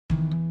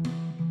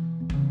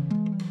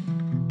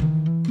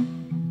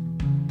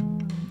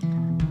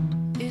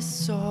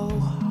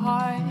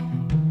heart,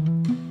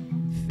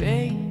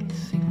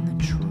 facing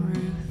the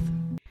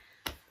truth.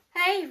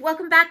 Hey,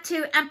 welcome back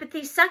to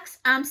Empathy Sucks.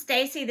 I'm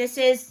Stacey. This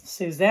is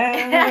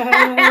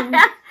Suzanne.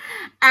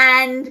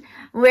 And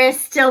we're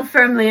still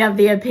firmly of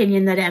the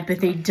opinion that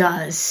empathy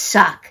does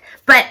suck.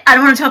 But I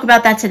don't want to talk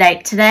about that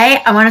today.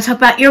 Today, I want to talk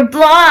about your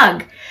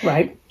blog.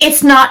 Right.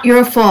 It's not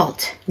your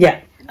fault. Yeah.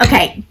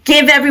 Okay,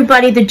 give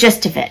everybody the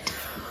gist of it.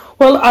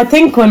 Well, I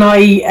think when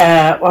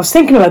I was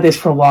thinking about this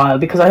for a while,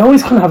 because I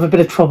always kind of have a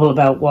bit of trouble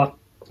about what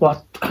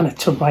kind of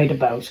to write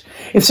about.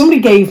 If somebody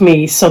gave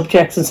me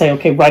subjects and say,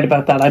 okay, write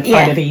about that, I'd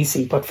find it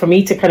easy. But for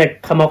me to kind of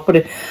come up with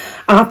it,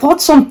 and I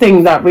thought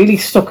something that really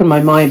stuck in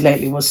my mind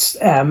lately was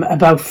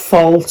about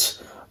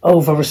fault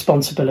over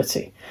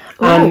responsibility.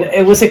 Ooh. And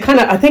it was a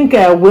kind of, I think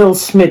Will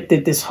Smith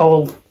did this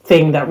whole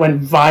thing that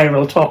went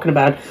viral talking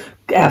about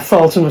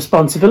fault and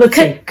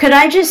responsibility. Could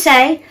I just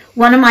say,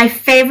 one of my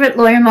favorite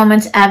lawyer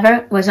moments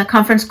ever was a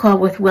conference call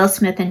with Will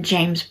Smith and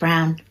James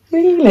Brown.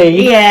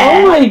 Really?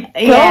 Yeah. Oh my God.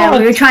 Yeah,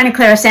 we were trying to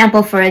clear a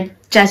sample for a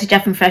Jazzy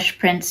Jeff and Fresh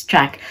Prince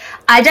track.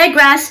 I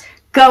digress.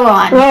 Go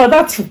on. Oh,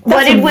 that's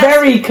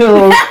very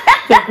cool.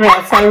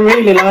 Digress. I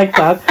really like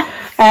that.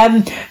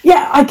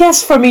 Yeah, I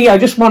guess for me, I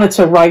just wanted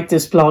to write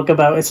this blog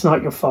about it's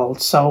not your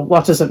fault. So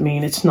what does it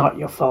mean? It's not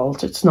your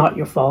fault. It's not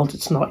your fault.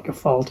 It's not your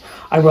fault.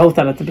 I wrote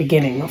that at the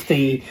beginning of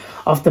the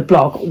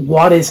blog.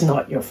 What is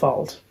not your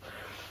fault?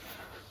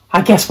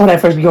 I guess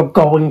whatever you're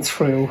going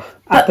through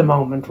at the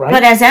moment, right?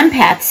 But as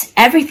empaths,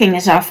 everything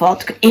is our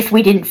fault if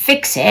we didn't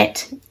fix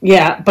it.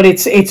 Yeah, but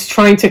it's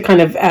trying to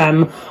kind of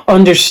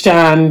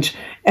understand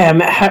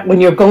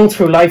when you're going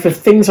through life, if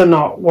things are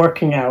not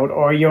working out,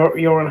 or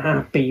you're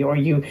unhappy, or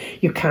you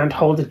can't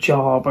hold a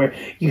job, or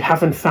you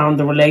haven't found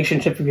the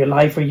relationship of your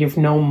life, or you've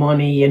no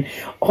money, and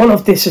all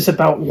of this is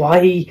about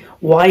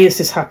why is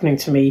this happening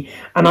to me?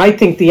 And I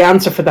think the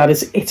answer for that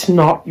is it's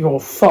not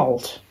your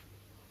fault.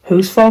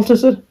 Whose fault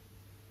is it?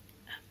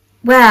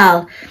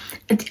 Well,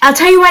 I'll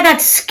tell you why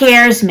that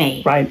scares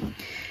me. Right.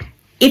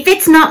 If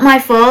it's not my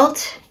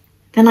fault,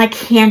 then I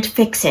can't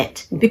fix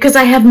it because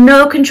I have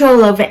no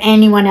control over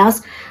anyone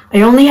else.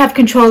 I only have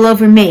control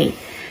over me.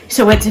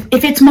 So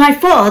if it's my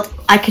fault,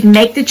 I can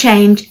make the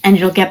change and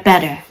it'll get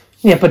better.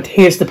 Yeah, but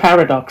here's the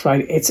paradox,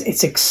 right?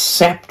 It's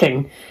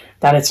accepting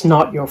that it's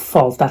not your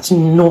fault. That's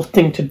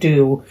nothing to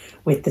do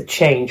with the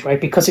change,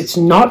 right? Because it's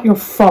not your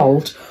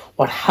fault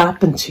what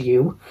happened to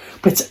you,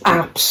 but it's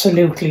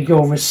absolutely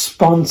your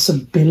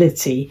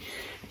responsibility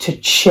to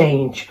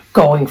change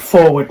going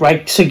forward,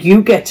 right? So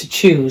you get to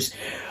choose,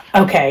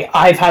 okay,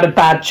 I've had a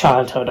bad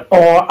childhood,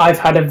 or I've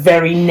had a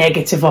very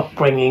negative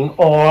upbringing,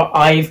 or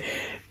I've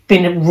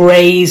been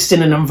raised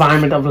in an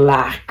environment of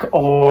lack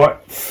or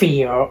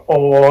fear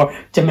or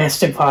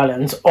domestic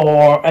violence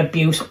or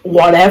abuse,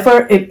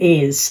 whatever it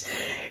is.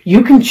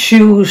 You can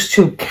choose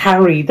to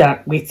carry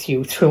that with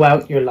you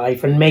throughout your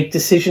life and make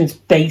decisions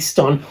based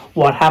on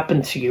what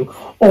happened to you,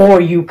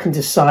 or you can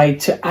decide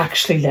to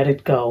actually let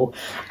it go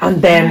and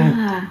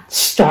then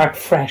start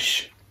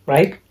fresh,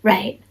 right?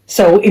 Right.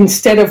 So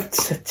instead of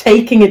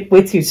taking it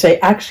with you, say,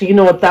 actually, you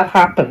know what, that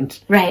happened.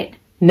 Right.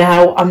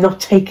 Now I'm not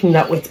taking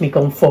that with me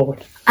going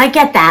forward. I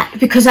get that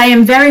because I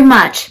am very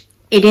much,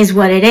 it is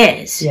what it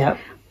is. Yeah.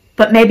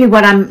 But maybe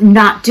what I'm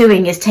not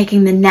doing is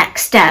taking the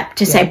next step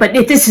to say, but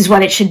this is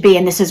what it should be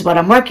and this is what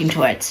I'm working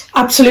towards.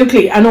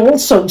 Absolutely. And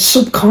also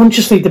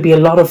subconsciously there'll be a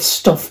lot of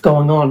stuff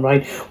going on,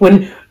 right?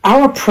 When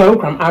our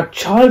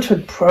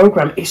childhood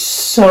program is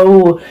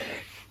so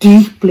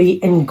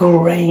deeply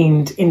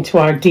ingrained into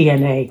our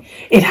DNA.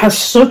 It has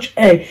such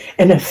an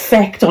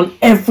effect on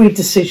every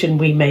decision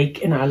we make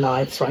in our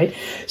lives, right?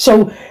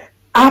 So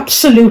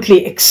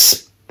absolutely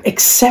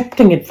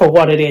accepting it for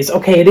what it is.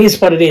 Okay, it is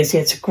what it is.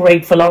 Yeah, it's a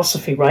great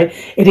philosophy, right?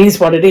 It is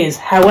what it is.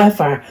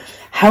 However,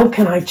 how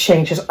can I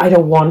change this? I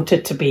don't want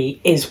it to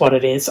be is what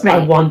it is. Right.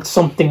 I want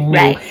something new.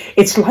 Right.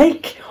 It's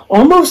like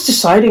almost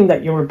deciding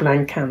that you're a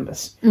blank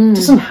canvas. It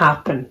doesn't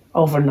happen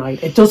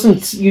overnight.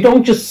 You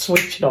don't just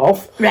switch it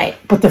off. Right.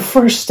 But the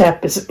first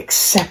step is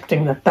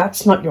accepting that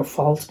that's not your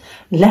fault.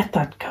 Let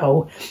that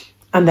go.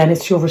 And then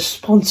it's your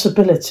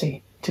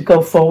responsibility to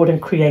go forward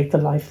and create the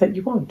life that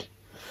you want.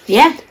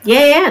 Yeah.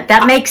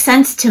 That makes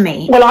sense to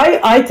me. Well,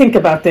 I think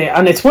about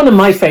and it's one of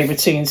my favourite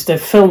scenes, the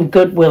film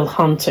Good Will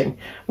Hunting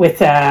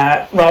with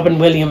Robin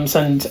Williams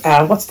and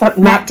what's that?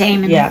 Matt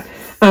Damon. Yeah.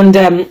 And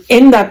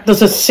in that,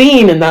 there's a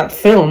scene in that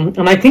film,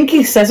 and I think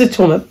he says it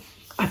to him,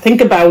 I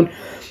think about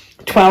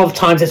 12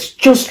 times. It's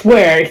just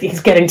where he's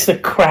getting to the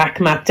crack,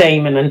 Matt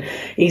Damon, and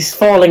he's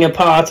falling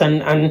apart,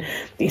 and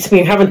he's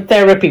been having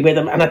therapy with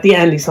him, and at the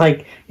end he's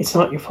like, it's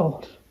not your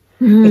fault.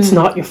 It's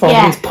not your fault.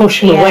 Yeah. And he's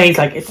pushing away. He's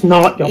like, it's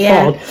not your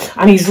fault.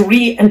 And he's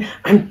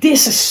and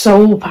this is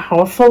so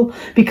powerful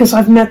because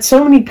I've met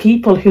so many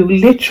people who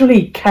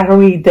literally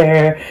carry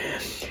their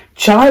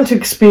child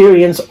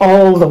experience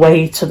all the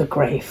way to the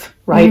grave.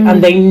 right?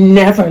 And they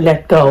never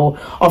let go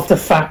of the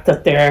fact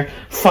that their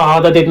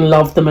father didn't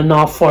love them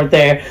enough, or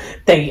they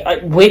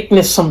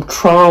witnessed some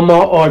trauma,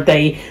 or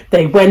they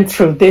went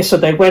through this, or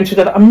they went through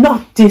that. I'm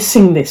not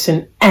dissing this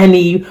in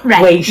any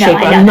way, shape.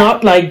 I'm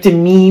not like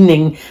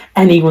demeaning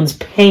anyone's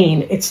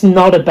pain. It's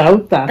not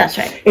about that. That's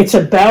right. It's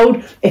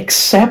about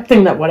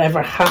accepting that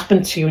whatever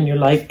happened to you in your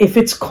life, if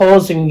it's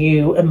causing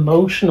you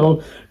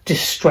emotional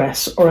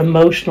distress or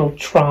emotional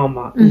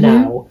trauma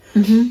now,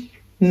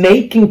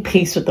 making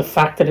peace with the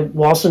fact that it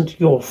wasn't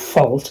your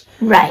fault,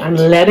 right, and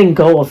letting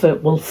go of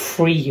it will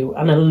free you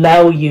and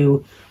allow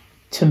you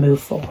to move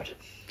forward.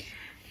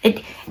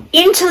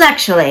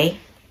 Intellectually,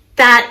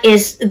 that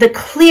is the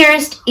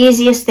clearest,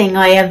 easiest thing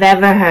I have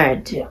ever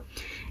heard. Yeah.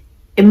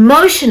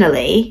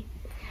 Emotionally,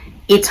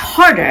 it's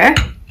harder,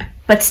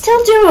 but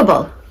still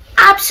doable.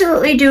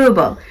 Absolutely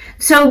doable.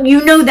 So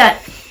you know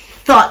that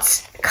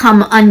thoughts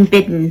come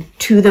unbidden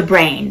to the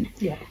brain.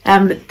 Yeah.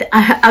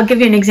 I'll give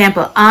you an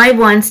example.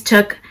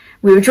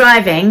 We were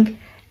driving,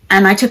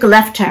 and I took a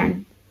left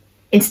turn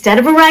instead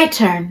of a right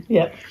turn.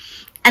 Yeah.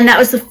 And that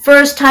was the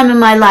first time in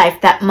my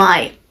life that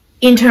my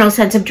internal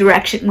sense of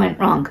direction went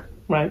wrong.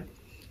 Right.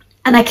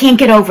 And I can't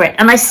get over it.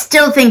 And I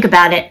still think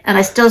about it, and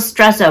I still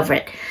stress over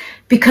it.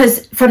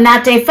 Because from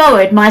that day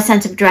forward, my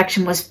sense of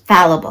direction was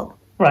fallible.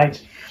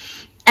 Right.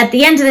 At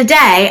the end of the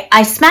day,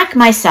 I smack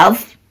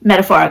myself,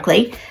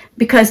 metaphorically,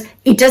 because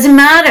it doesn't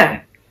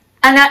matter.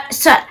 And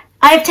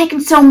I have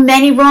taken so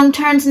many wrong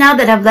turns now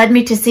that have led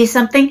me to see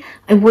something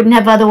I wouldn't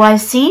have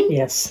otherwise seen.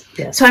 Yes.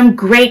 Yes. So I'm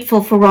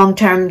grateful for wrong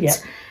turns. Yeah.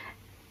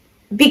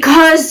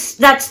 Because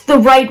that's the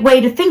right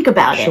way to think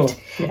about it.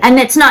 Yeah. And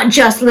it's not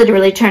just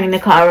literally turning the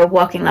car or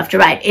walking left or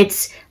right.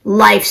 It's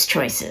life's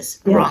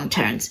choices, wrong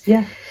turns.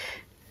 Yeah.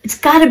 It's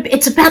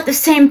about the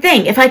same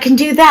thing. If I can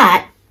do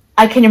that,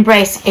 I can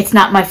embrace it's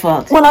not my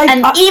fault. Well,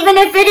 even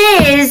if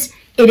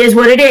it is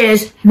what it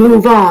is,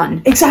 move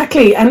on.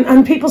 Exactly.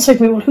 And people say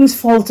to me, well, whose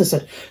fault is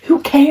it?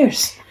 Who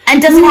cares?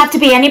 And does it have to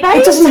be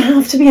anybody's? It doesn't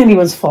have to be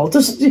anyone's fault.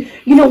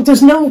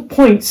 There's no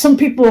point. Some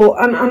people,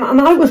 and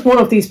I was one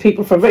of these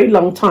people for a very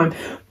long time,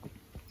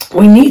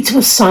 we need to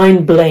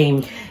assign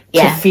blame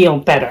to feel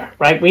better,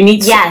 right? We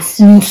need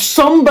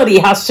somebody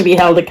has to be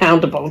held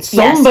accountable.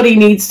 Somebody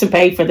needs to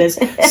pay for this.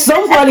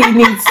 Somebody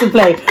needs to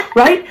blame,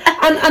 right?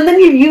 And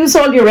then you use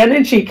all your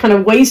energy kind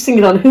of wasting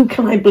it on who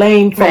can I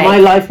blame for my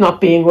life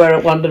not being where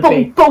it wanted to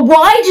be. But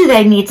why do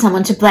they need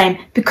someone to blame?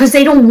 Because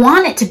they don't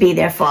want it to be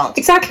their fault.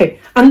 Exactly.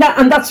 And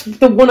that's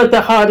one of the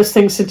hardest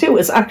things to do,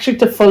 is actually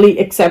to fully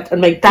accept and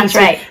make peace. That's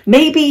right.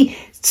 Maybe,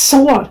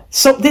 so what?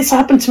 So this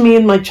happened to me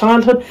in my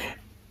childhood.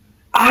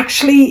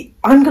 Actually,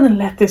 I'm going to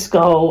let this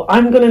go.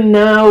 I'm going to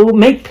now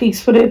make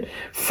peace with it.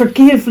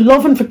 Forgive,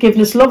 love and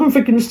forgiveness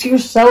to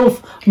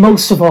yourself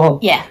most of all.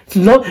 Yeah.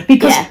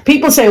 Because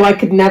people say, I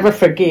could never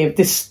forgive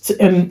this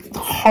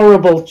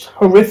horrible,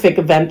 horrific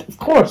event. Of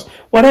course,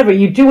 whatever,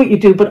 you do what you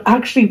do. But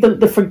actually,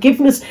 the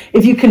forgiveness,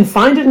 if you can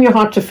find it in your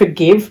heart to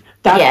forgive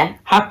that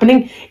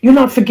happening, you're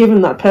not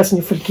forgiving that person.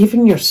 You're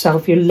forgiving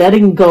yourself. You're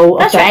letting go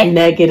of that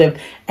negative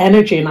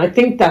energy. And I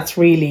think that's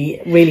really,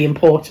 really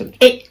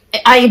important.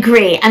 I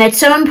agree. And it's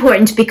so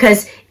important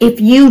because if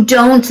you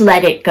don't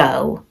let it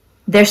go,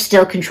 they're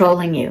still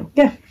controlling you.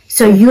 Yeah.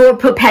 So you're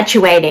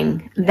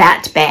perpetuating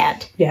that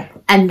bad. Yeah.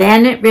 And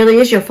then it really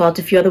is your fault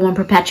if you're the one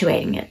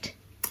perpetuating it.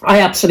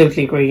 I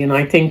absolutely agree. And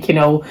I think,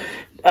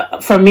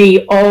 for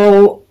me,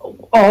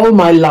 all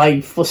my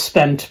life was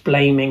spent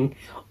blaming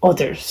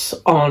others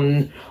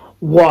on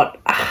what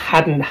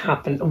hadn't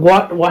happened,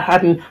 what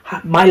hadn't,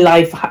 my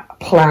life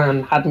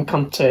plan hadn't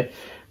come to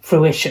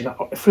fruition.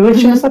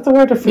 Is that the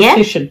word? Or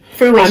fruition? Yeah,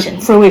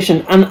 fruition.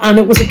 Fruition. And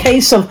it was a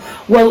case of,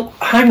 well,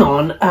 hang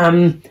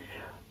on,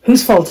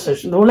 whose fault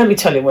is it? Well, let me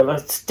tell you,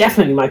 it's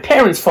definitely my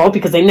parents' fault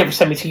because they never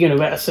sent me to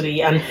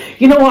university. And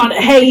you know what?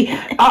 Hey,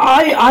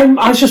 I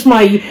was just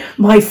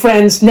my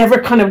friends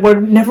were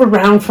never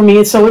around for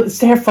me, so it's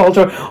their fault.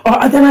 Or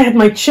then I had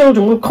my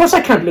children. Well, of course I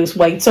can't lose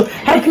weight, so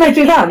how can I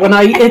do that when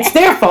it's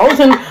their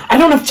fault and I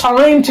don't have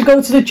time to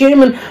go to the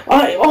gym and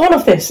all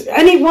of this.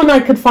 Anyone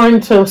I could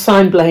find to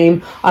assign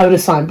blame, I would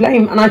assign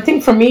blame. And I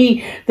think for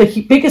me,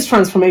 the biggest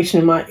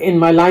transformation in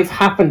my life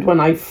happened when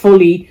I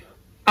fully,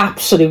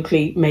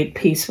 absolutely made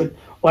peace with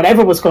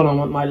whatever was going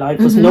on with my life.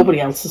 Was nobody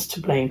else's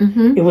to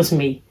blame. It was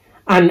me.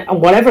 And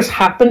whatever's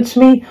happened to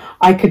me,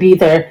 I could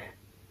either,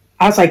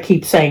 as I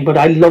keep saying, but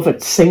I love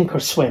it, sink or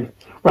swim.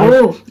 Right?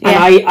 Oh,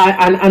 yeah.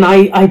 And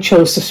I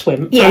chose to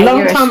swim. Yeah, for a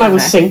long time I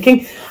was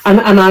sinking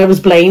and I was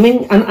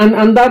blaming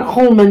and that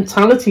whole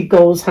mentality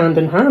goes hand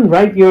in hand,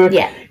 right? You're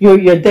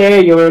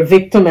there, you're a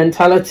victim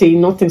mentality,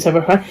 nothing's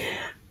ever hurt.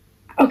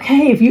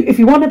 Okay, if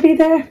you want to be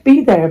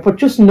there, but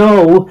just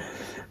know,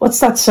 what's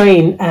that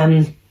saying?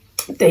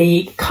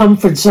 The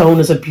comfort zone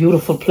is a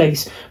beautiful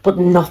place, but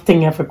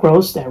nothing ever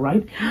grows there,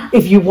 right?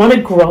 If you want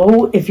to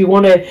grow, if you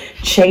want to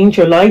change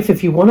your life,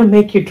 if you want to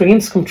make your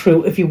dreams come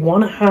true, if you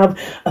want to have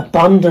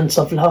abundance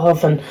of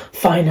love and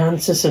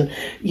finances and,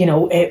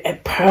 a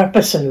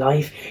purpose in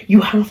life,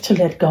 you have to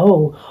let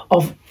go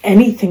of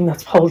anything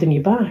that's holding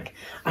you back.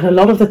 And a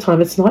lot of the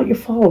time, it's not your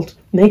fault.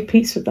 Make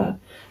peace with that.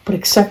 but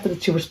accept that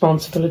it's your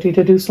responsibility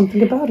to do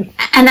something about it.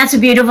 And that's a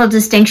beautiful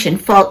distinction,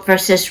 fault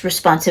versus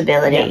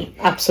responsibility.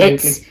 Yeah,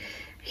 absolutely.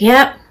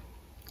 Yep.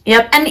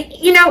 And,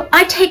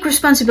 I take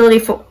responsibility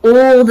for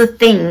all the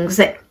things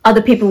that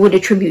other people would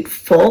attribute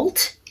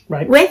fault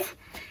with.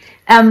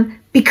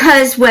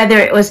 Because whether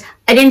it was,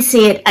 I didn't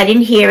see it, I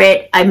didn't hear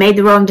it, I made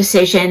the wrong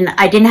decision,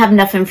 I didn't have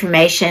enough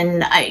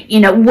information,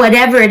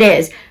 whatever it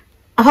is,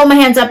 I hold my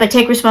hands up, I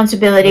take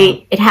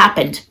responsibility, it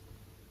happened.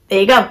 There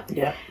you go.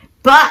 Yeah.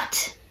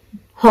 But,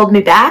 hold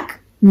me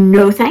back,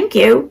 no thank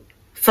you,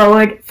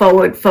 forward,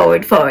 forward,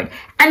 forward, forward.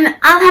 And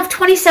I'll have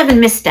 27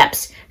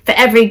 missteps for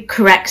every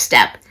correct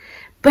step.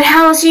 But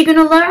how else are you going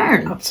to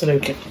learn?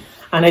 Absolutely.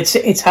 And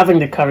it's having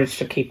the courage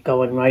to keep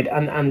going, right?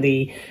 And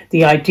the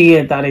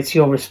idea that it's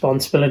your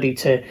responsibility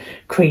to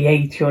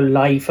create your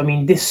life. I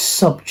mean, this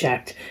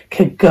subject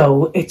could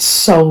go, it's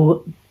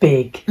so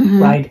big,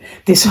 right?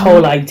 This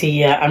whole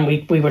idea, and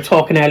we were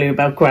talking earlier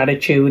about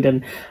gratitude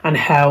and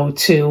how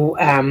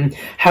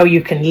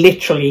you can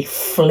literally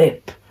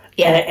flip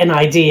an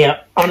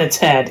idea on its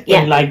head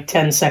in like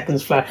 10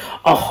 seconds flat.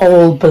 A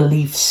whole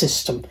belief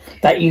system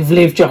that you've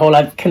lived your whole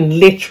life can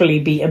literally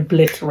be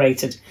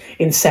obliterated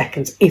in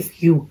seconds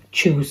if you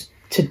choose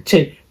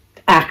to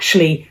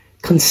actually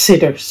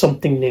consider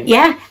something new.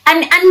 Yeah, and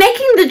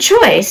making the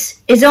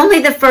choice is only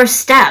the first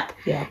step.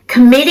 Yeah.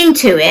 Committing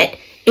to it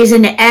is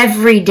an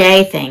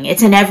everyday thing.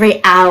 It's an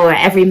every hour,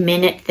 every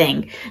minute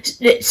thing.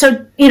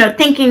 So,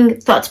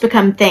 thinking thoughts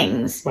become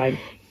things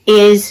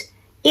is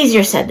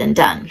easier said than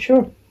done.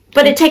 Sure.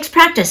 But it takes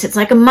practice. It's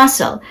like a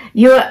muscle.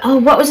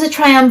 What was the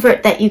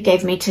triumvirate that you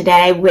gave me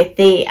today with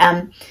the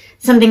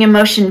something,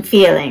 emotion,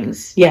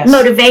 feelings? Yes.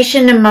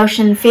 Motivation,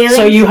 emotion, feelings.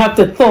 So you have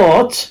the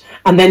thought,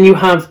 and then you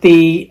have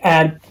the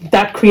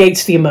that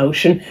creates the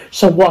emotion.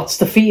 So what's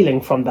the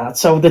feeling from that?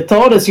 So the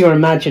thought is your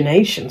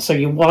imagination. So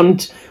you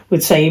want,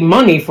 would say,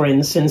 money, for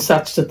instance.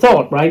 That's the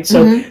thought, right?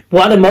 So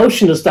what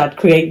emotion does that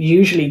create?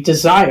 Usually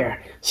desire.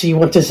 So you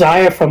want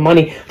desire for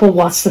money, but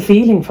what's the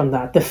feeling from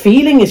that? The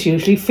feeling is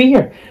usually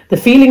fear. The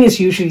feeling is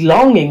usually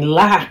longing,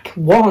 lack,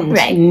 want,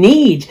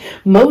 need.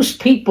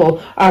 Most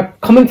people are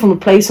coming from a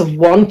place of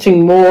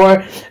wanting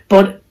more,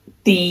 but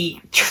the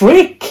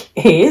trick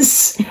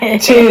is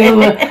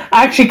to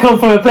actually come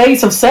from a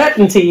place of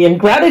certainty and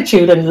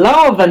gratitude and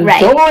love and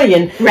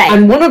joy.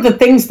 And one of the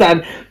things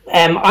that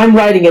I'm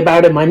writing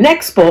about in my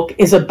next book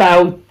is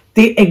about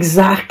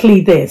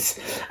exactly this,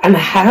 and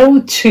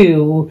how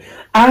to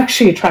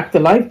actually attract the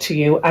life to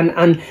you,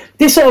 and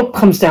this all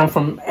comes down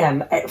from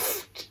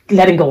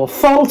letting go of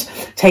fault,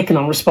 taking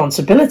on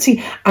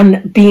responsibility,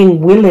 and being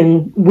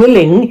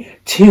willing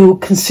to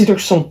consider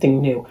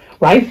something new,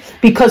 right?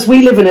 Because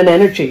we live in an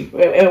energy,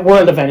 a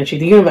world of energy.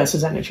 The universe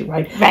is energy,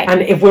 right?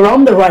 And if we're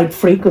on the right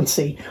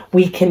frequency,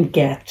 we can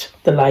get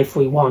the life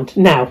we want.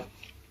 Now,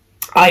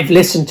 I've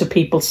listened to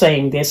people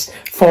saying this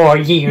for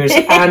years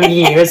and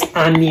years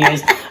and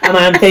years, and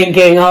I'm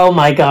thinking, oh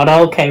my God,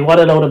 okay, what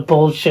a load of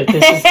bullshit.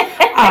 This is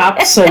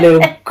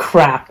absolute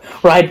crap,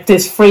 right?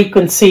 This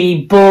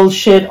frequency,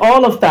 bullshit,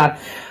 all of that.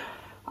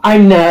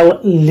 I'm now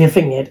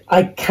living it.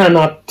 I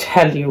cannot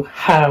tell you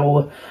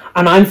how,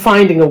 and I'm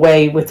finding a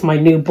way with my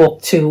new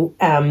book to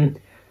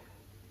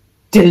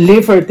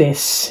deliver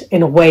this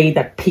in a way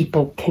that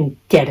people can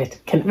get it,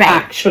 can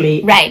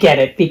actually get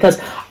it. Because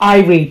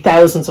I read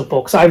thousands of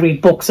books. I read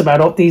books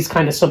about all these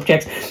kind of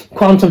subjects,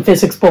 quantum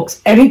physics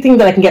books, everything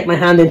that I can get my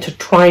hand in to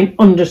try and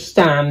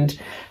understand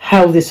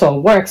how this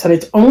all works. And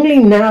it's only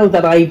now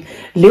that I'm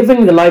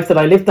living the life that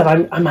I live that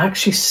I'm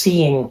actually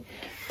seeing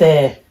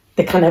the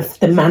kind of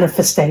the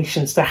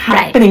manifestations. They're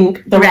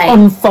happening, they're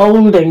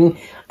unfolding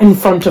in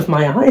front of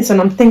my eyes.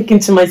 And I'm thinking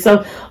to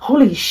myself,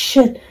 holy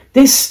shit,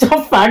 this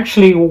stuff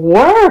actually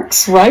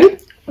works, right?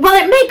 Well,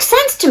 it makes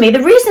sense to me.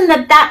 The reason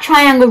that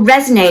triangle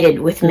resonated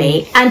with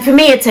me, and for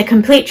me it's a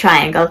complete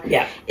triangle,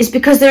 is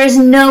because there is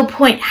no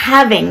point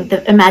having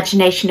the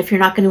imagination if you're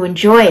not going to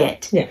enjoy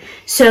it. Yeah.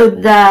 So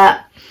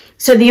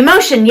the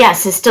emotion,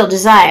 yes, is still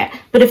desire.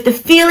 But if the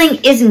feeling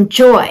isn't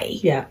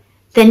joy,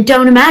 then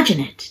don't imagine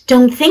it.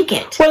 Don't think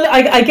it. Well,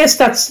 I guess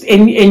that's,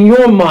 in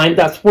your mind,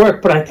 that's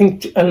work. But I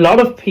think a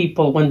lot of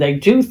people, when they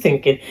do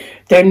think it,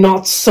 they're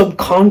not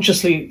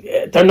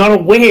they're not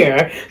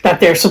aware that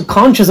their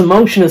subconscious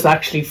emotion is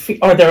actually,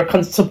 or their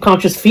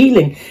subconscious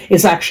feeling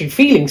is actually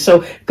feeling.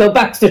 So go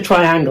back to the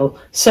triangle.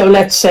 So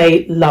let's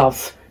say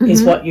love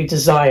is what you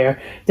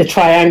desire. The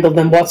triangle,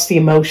 then what's the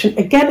emotion?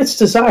 Again, it's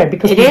desire,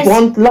 because we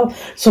want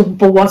love. So,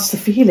 but what's the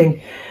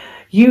feeling?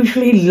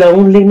 Usually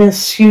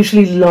loneliness,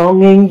 usually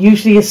longing,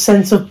 usually a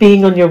sense of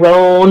being on your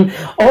own,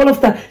 all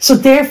of that. So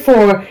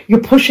therefore,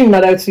 you're pushing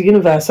that out to the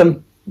universe,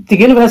 and the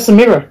universe is a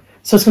mirror.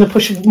 So it's going to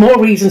push more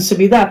reasons to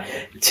be that.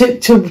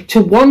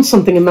 To want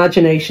something,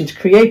 imagination, to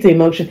create the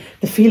emotion,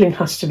 the feeling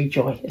has to be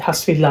joy. It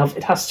has to be love.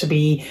 It has to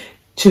be,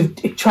 to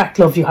attract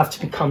love, you have to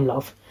become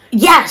love.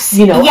 Yes,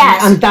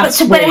 and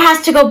that's but it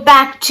has to go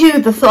back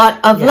to the thought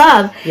of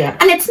love. Yeah.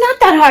 And it's not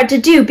that hard to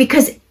do,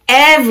 because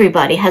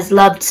everybody has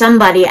loved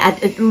somebody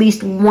at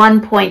least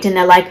one point in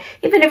their life,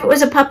 even if it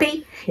was a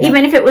puppy,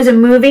 even if it was a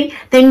movie.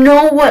 They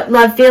know what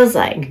love feels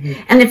like.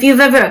 And if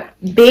you've ever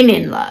been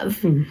in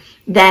love,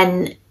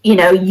 then, you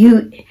know,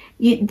 you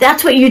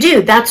that's what you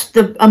do. That's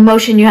the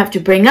emotion you have to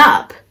bring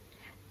up.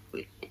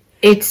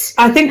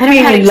 I think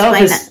being in love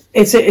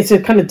it's a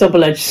kind of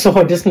double-edged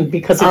sword, isn't it?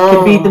 Because it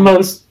could be the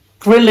most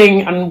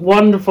thrilling and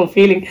wonderful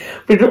feeling,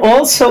 but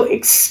also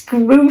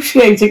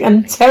excruciating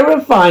and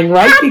terrifying,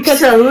 right?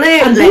 Absolutely.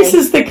 And this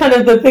is the kind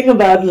of the thing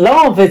about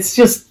love. It's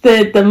just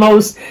the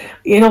most,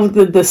 you know,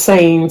 the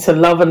saying to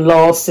love and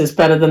lost is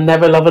better than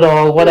never love at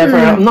all, whatever.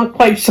 I'm not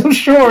quite so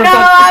sure. No,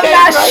 I'm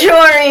not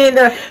sure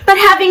either. But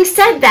having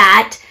said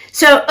that,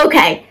 so,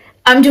 okay,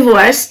 I'm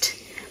divorced.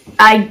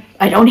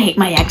 I don't hate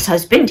my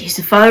ex-husband. He's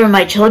the father of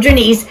my children.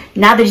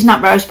 Now that he's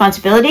not my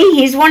responsibility,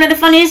 he's one of the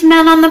funniest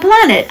men on the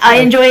planet. I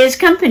enjoy his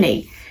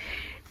company.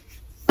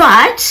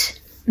 But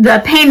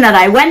the pain that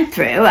I went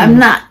through, I'm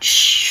not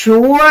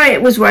sure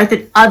it was worth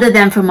it, other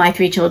than for my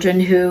 3 children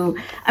who,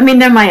 I mean,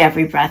 they're my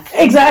every breath.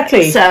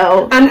 Exactly.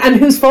 So, and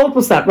whose fault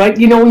was that, right?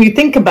 You know, when you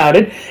think about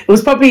it, it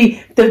was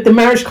probably the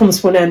marriage comes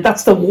to an end.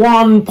 That's the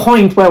one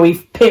point where we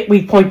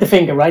point the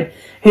finger, right?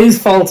 Whose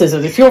fault is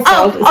it? It's your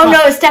fault. No,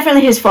 it's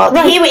definitely his fault.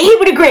 Right. He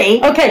would agree.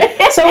 Okay,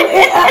 so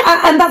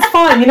and that's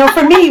fine. You know,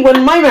 for me,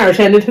 when my marriage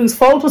ended, whose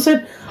fault was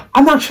it?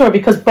 I'm not sure,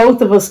 because both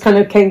of us kind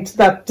of came to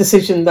that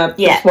decision that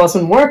this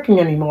wasn't working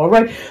anymore,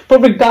 right?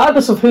 But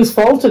regardless of whose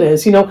fault it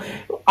is, you know,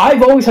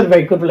 I've always had a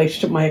very good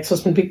relationship with my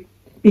ex-husband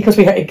because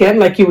we had, again,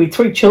 like you, we had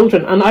 3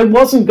 children, and I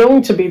wasn't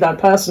going to be that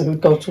person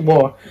who'd go to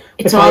war.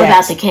 It's all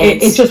about the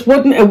kids. It just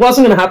wasn't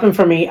going to happen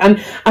for me, and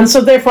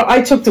so therefore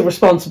I took the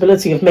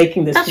responsibility of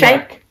making this work.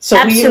 Right.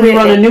 So we were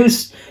on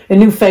a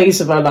new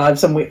phase of our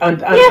lives,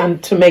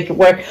 and to make it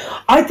work.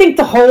 I think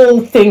the whole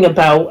thing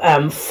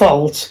about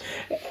fault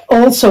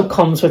also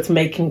comes with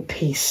making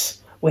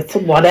peace with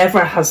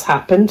whatever has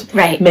happened.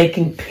 Right.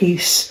 Making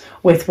peace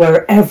with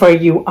wherever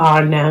you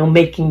are now,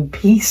 making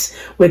peace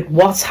with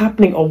what's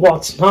happening or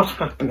what's not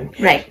happening.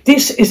 Right.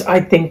 This is, I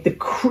think, the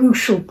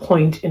crucial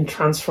point in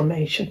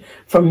transformation.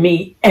 For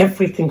me,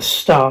 everything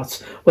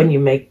starts when you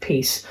make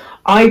peace.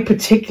 I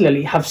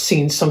particularly have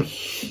seen some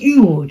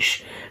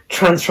huge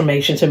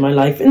transformations in my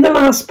life in the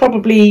last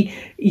probably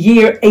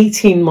year,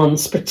 18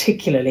 months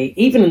particularly.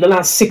 Even in the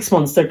last 6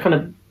 months, they're kind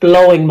of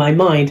blowing my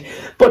mind.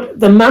 But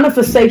the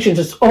manifestations,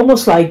 it's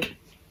almost like,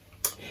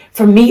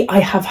 for me, I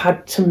have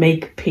had to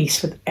make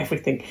peace with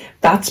everything.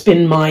 That's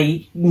been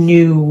my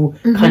new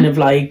kind of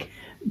like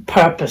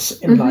purpose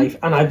in life.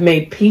 And I've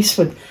made peace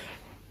with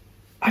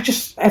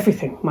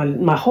everything,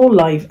 my whole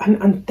life.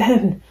 And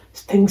then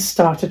things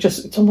start to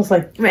it's almost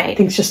like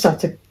things just start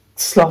to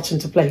slot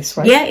into place,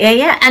 right?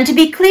 Yeah. And to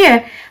be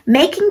clear,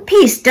 making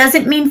peace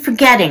doesn't mean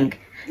forgetting.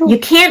 No. You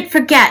can't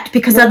forget,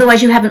 because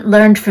otherwise you haven't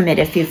learned from it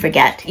if you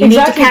forget. You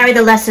need to carry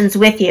the lessons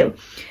with you.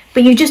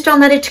 But you just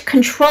don't let it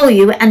control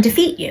you and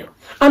defeat you.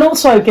 And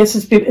also, I guess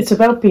it's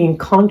about being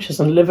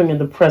conscious and living in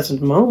the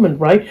present moment,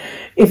 right?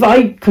 If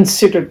I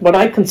considered what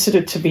I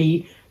considered to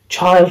be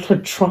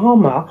childhood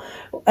trauma,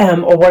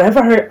 or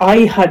whatever I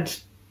had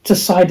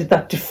decided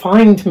that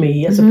defined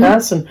me as a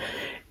person,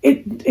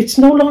 it's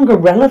no longer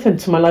relevant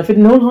to my life. It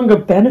no longer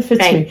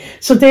benefits me.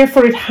 So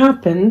therefore it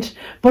happened,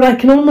 but I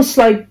can almost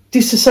like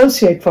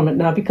disassociate from it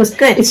now, because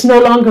it's no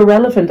longer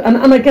relevant.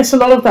 And I guess a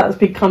lot of that is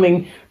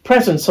becoming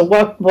present. So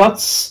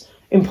what's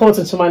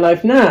important to my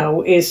life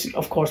now is,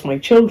 of course, my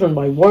children,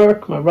 my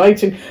work, my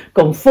writing,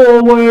 going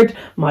forward,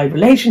 my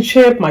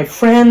relationship, my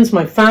friends,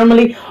 my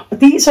family.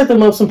 These are the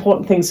most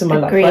important things in my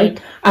life,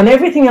 right? And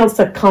everything else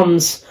that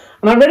comes.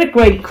 And I read a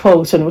great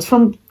quote, and it was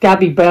from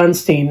Gabby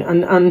Bernstein,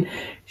 and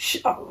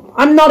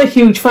I'm not a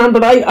huge fan,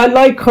 but I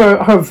like her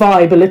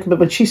vibe a little bit.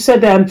 But she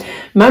said,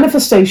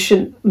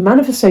 manifestation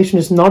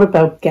is not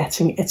about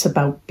getting, it's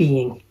about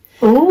being.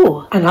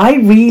 Oh, and I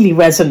really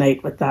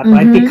resonate with that,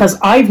 right? Because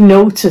I've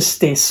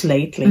noticed this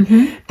lately,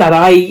 that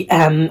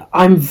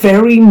I'm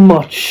very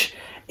much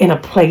in a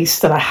place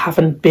that I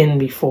haven't been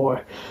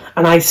before.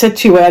 And I said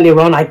to you earlier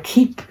on, I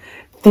keep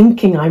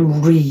thinking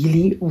I'm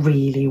really,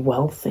 really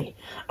wealthy,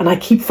 and I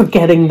keep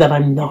forgetting that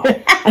I'm not.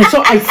 And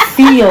so I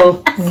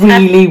feel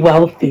really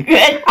wealthy,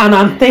 and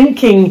I'm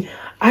thinking,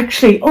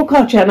 actually, oh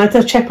God, yeah, and I have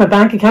to check my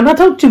bank account. I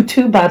don't do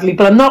too badly,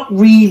 but I'm not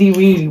really,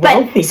 really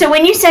wealthy. So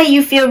when you say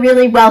you feel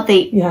really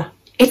wealthy,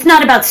 it's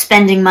not about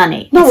spending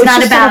money. No, it's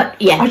not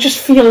about I just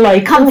feel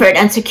like comfort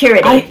and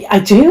security. I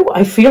do.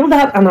 I feel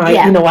that, and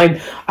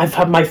I've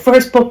had my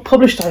first book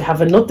published. I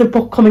have another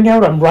book coming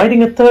out. I'm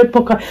writing a third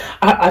book.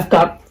 I've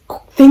got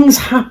things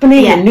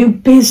happening, a new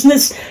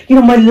business. You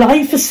know, my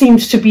life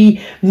seems to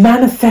be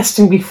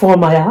manifesting before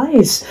my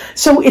eyes.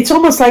 So it's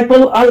almost like,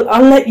 well,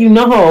 I'll let you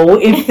know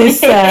if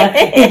this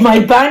if my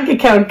bank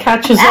account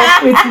catches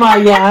up with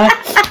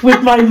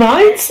my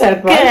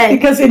mindset, right? Good.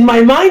 Because in my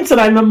mindset,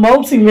 I'm a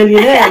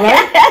multi-millionaire,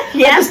 right?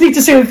 I just need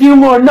to see a few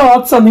more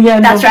knots on the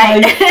end of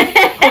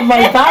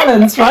my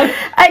balance, right?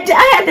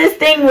 I had this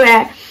thing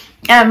where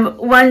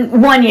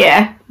one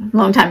year a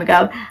long time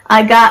ago,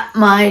 I got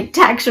my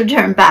tax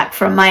return back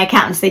from my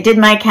accountants. They did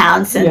my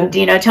accounts and,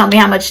 told me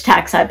how much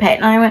tax I paid.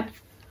 And I went,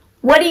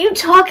 what are you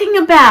talking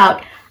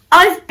about?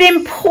 I've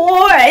been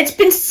poor. It's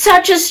been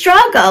such a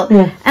struggle.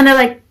 Yeah. And they're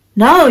like,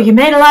 no, you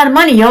made a lot of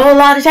money. You owe a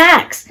lot of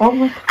tax. Oh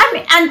my. I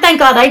mean, and thank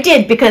God I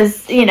did,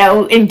 because,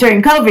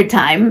 during COVID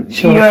time,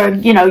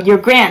 your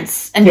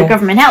grants and your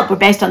government help were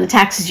based on the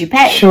taxes you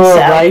paid. Sure,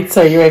 right.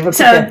 So you're able to.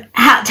 So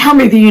tell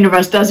me the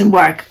universe doesn't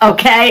work.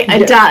 Okay,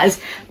 it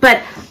does.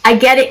 But I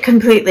get it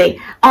completely.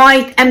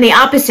 I am the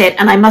opposite,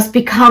 and I must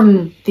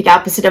become the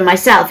opposite of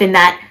myself in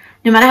that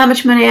no matter how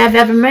much money I've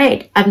ever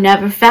made, I've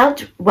never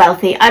felt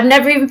wealthy. I've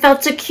never even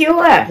felt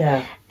secure.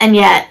 Yeah. And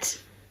yet,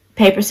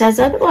 paper says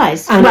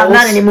otherwise. And well,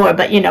 not anymore,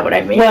 but you know what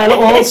I mean. Well,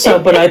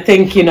 also, but I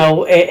think,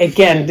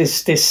 again,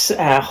 this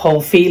whole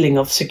feeling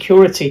of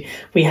security,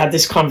 we had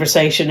this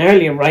conversation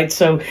earlier, right?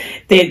 So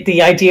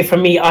the idea for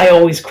me, I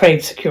always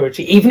craved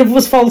security, even if it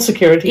was false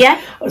security. Yeah.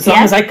 As long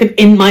as I could,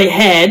 in my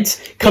head,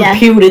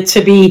 compute it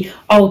to be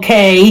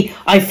okay,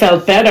 I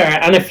felt better.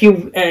 And if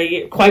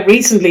you, quite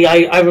recently,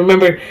 I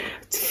remember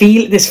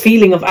this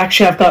feeling of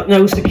actually I've got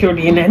no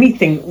security in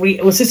anything.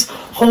 It was this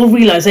whole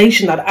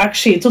realization that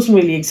actually it doesn't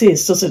really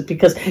exist, does it?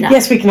 Because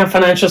yes, we can have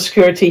financial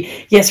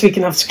security, yes, we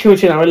can have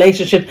security in our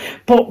relationship,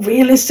 but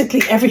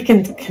realistically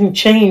everything can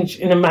change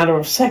in a matter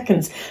of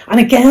seconds. And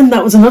again,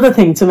 that was another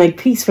thing to make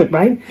peace with,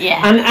 right? Yeah.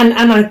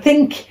 And I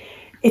think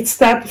it's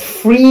that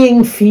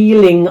freeing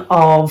feeling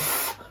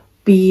of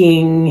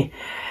being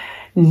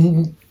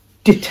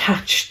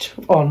detached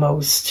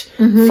almost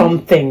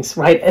from things,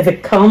 right? If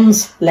it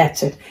comes,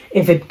 let it.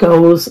 If it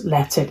goes,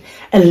 let it.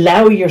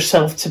 Allow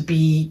yourself to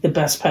be the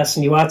best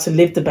person you are, to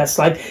live the best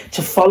life,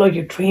 to follow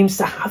your dreams,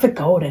 to have a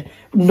go at it.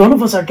 None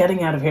of us are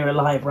getting out of here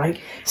alive, right?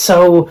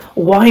 So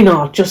why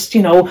not? Just,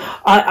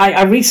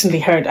 I recently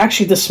heard,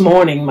 actually this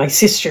morning, my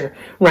sister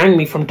rang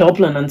me from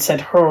Dublin and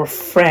said her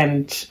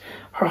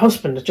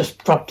husband had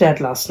just dropped dead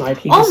last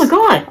night. My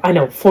God. I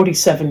know,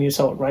 47 years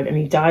old, right? And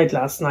he died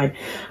last night.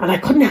 And I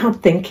couldn't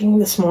help thinking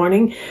this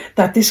morning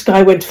that this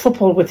guy went to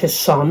football with his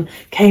son,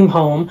 came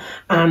home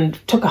and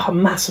took a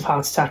massive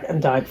heart attack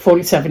and died,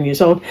 47 years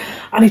old.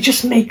 And it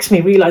just makes me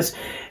realise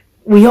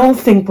we all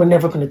think we're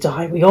never going to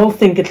die. We all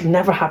think it'll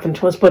never happen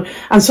to us.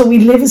 And so we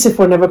live as if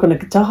we're never going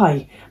to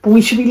die. But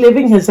we should be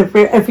living as if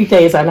every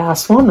day is our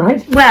last one,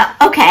 right? Well,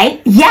 okay.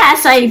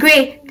 Yes, I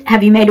agree.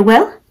 Have you made a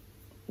will?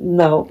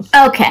 No.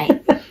 Okay.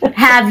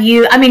 Have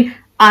you,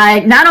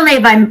 not only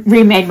have I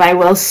remade my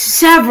will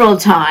several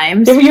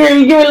times. You're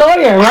a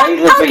lawyer, right?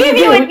 I'll give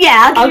you a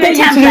template. I'll get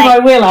you to do my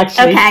will,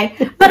 actually.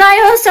 Okay. But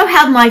I also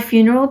have my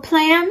funeral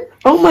plan.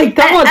 Oh my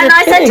God. And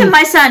I said to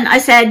my son, I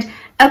said,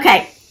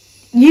 okay,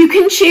 you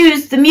can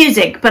choose the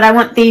music, but I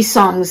want these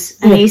songs.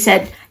 And he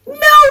said, no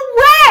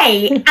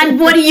way! And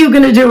what are you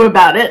going to do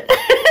about it?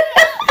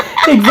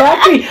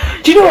 Exactly.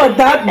 Do you know what?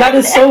 That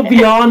is so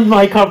beyond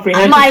my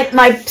comprehension.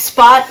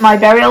 My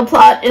burial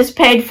plot is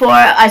paid for.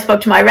 I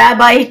spoke to my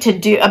rabbi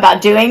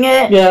about doing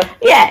it. Yeah.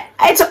 Yeah.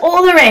 It's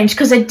all arranged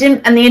because I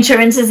didn't, and the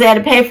insurance is there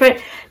to pay for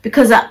it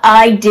because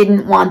I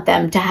didn't want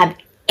them to have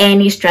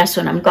any stress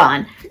when I'm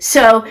gone.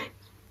 So,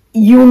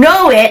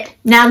 it,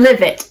 now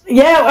live it.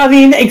 Yeah,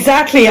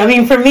 exactly.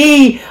 For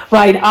me,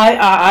 right,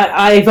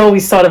 I've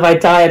always thought if I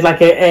died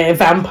like a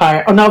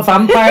vampire, or not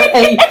vampire,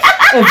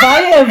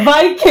 a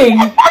Viking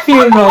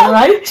funeral,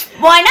 right?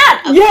 Why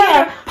not?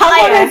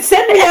 Yeah,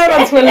 send me out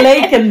onto a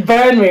lake and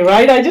burn me,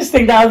 right? I just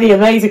think that would be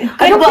amazing.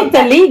 I don't think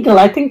they're legal.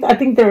 I think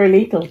they're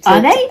illegal.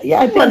 Are they?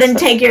 Yeah, I think then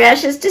take your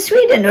ashes to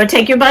Sweden, or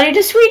take your body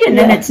to Sweden,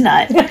 and it's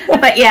not.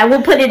 But yeah,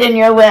 we'll put it in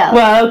your will.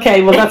 Well,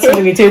 okay, that's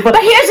something we do. But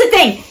here's the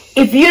thing.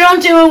 If you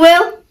don't do a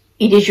will,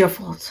 it is your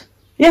fault.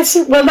 Yes,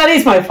 well, that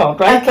is my fault,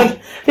 right? Okay.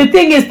 The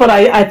thing is, but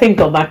I think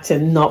go back to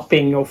not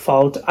being your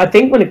fault. I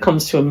think when it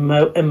comes to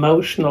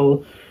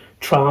emotional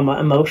trauma,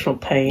 emotional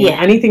pain,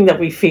 anything that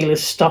we feel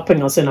is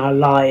stopping us in our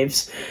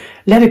lives,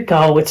 let it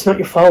go. It's not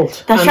your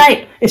fault. That's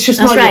right. It's just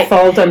not your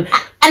fault.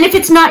 And if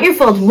it's not your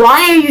fault,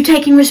 why are you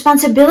taking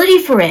responsibility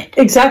for it?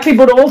 Exactly,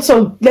 but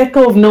also let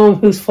go of knowing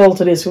whose fault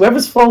it is.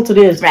 Whoever's fault it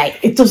is, right.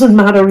 It doesn't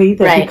matter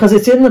either because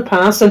it's in the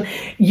past, and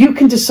you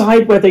can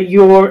decide whether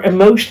you're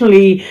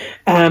emotionally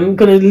going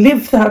to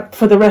live that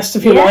for the rest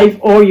of your life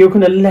or you're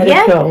going to let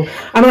it go.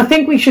 And I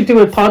think we should do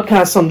a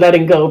podcast on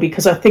letting go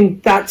because I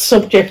think that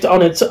subject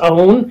on its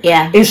own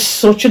is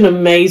such an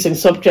amazing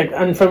subject.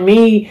 And for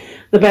me,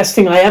 the best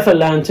thing I ever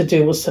learned to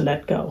do was to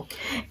let go.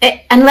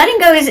 And letting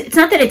go it's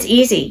not that it's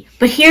easy,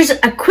 but here's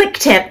a quick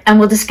tip, and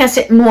we'll discuss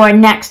it more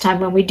next time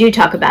when we do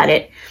talk about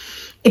it.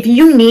 If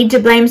you need to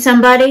blame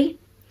somebody,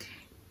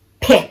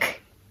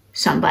 pick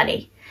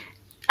somebody.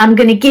 I'm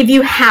going to give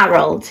you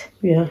Harold.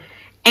 Yeah.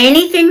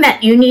 Anything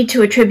that you need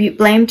to attribute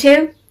blame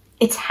to,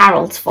 it's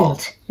Harold's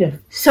fault. Yeah.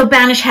 So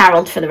banish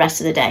Harold for the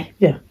rest of the day.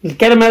 Yeah.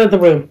 Get him out of the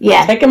room.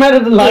 Yeah. Take him out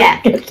of the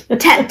life. Yeah.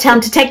 Tell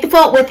him to take the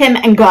fault with him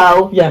and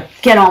go. Yeah.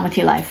 Get on with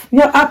your life.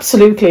 Yeah,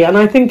 absolutely. And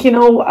I think,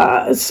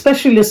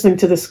 especially listening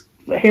to this,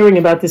 hearing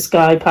about this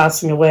guy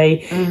passing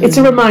away, it's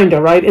a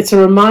reminder, right? It's a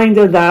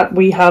reminder that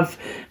we have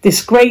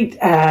this great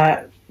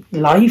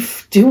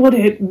life. Do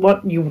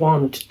what you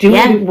want. Do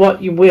Yeah.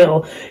 what you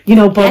will. You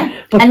know, but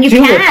And you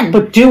do can. it.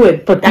 But do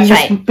it. But That's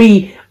just right.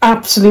 be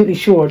absolutely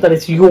sure that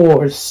it's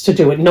yours to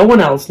do it. No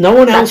one else. No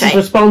one else is right.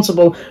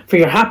 responsible for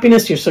your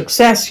happiness, your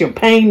success, your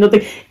pain,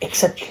 nothing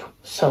except you.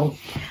 So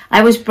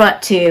I was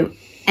brought to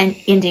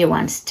India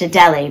once, to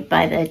Delhi,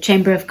 by the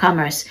Chamber of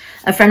Commerce.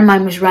 A friend of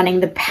mine was running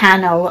the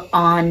panel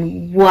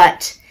on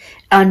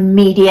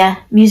media,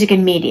 music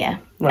and media,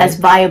 Right. as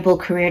viable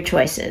career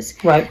choices.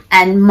 Right.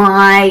 And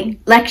my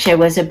lecture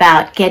was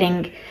about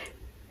getting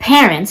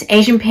parents,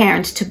 Asian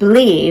parents, to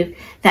believe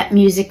that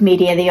music,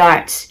 media, the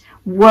arts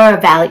were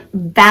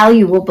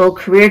valuable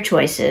career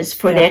choices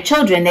for their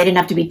children. They didn't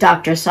have to be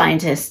doctors,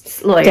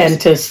 scientists, lawyers.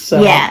 Dentists.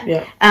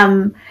 Yeah.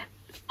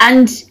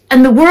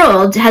 And the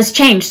world has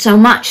changed so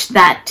much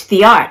that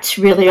the arts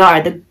really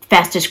are the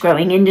fastest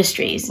growing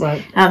industries.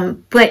 Right.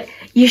 But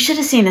you should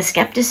have seen the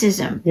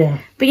skepticism. Yeah.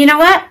 But you know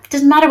what? It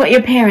doesn't matter what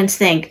your parents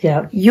think.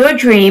 Yeah. Your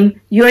dream,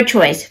 your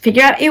choice.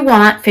 Figure out what you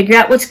want. Figure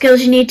out what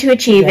skills you need to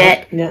achieve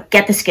it. Yeah.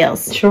 Get the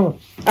skills. Sure.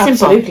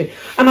 Absolutely.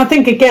 And I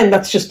think, again,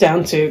 that's just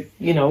down to,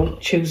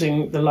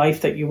 choosing the life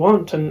that you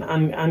want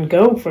and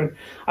go for it.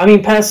 I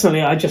mean,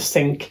 personally, I just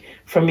think,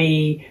 for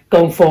me,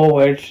 going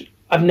forward,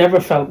 I've never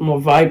felt more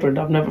vibrant.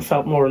 I've never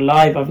felt more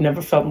alive. I've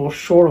never felt more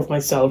sure of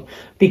myself,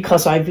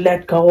 because I've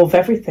let go of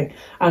everything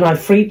and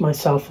I've freed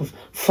myself of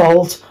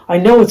fault. I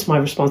know it's my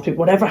responsibility.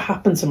 Whatever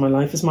happens in my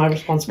life is my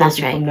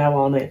responsibility from now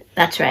on in.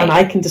 That's right. And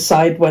I can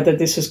decide whether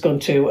this is going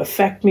to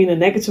affect me in a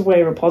negative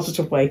way or a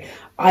positive way.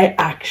 I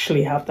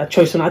actually have that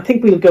choice. And I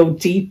think we'll go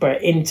deeper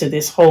into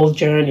this whole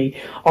journey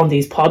on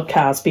these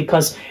podcasts,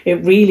 because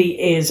it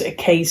really is a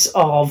case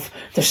of,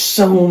 there's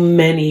so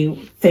many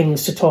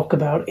things to talk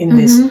about in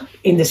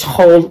this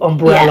whole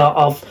umbrella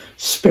of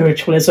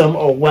spiritualism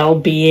or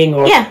well-being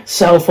or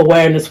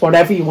self-awareness,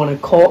 whatever you want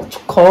to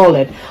call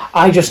it.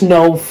 I just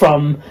know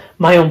from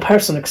my own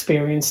personal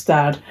experience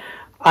that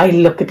I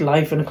look at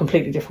life in a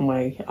completely different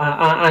way,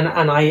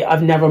 and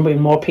I've never been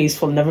more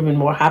peaceful, never been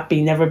more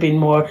happy, never been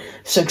more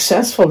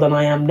successful than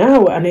I am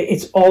now. And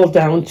it's all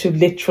down to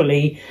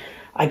literally,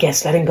 I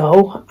guess, letting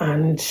go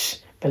and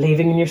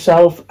believing in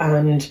yourself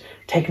and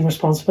taking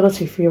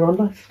responsibility for your own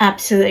life.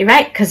 Absolutely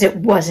right, because it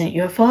wasn't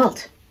your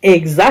fault.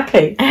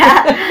 Exactly.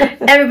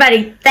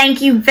 Everybody,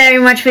 thank you very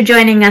much for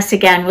joining us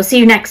again. We'll see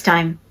you next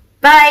time.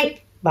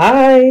 Bye.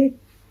 Bye.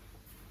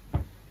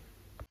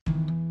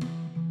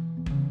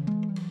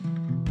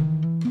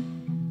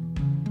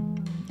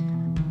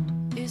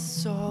 It's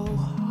so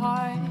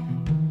hard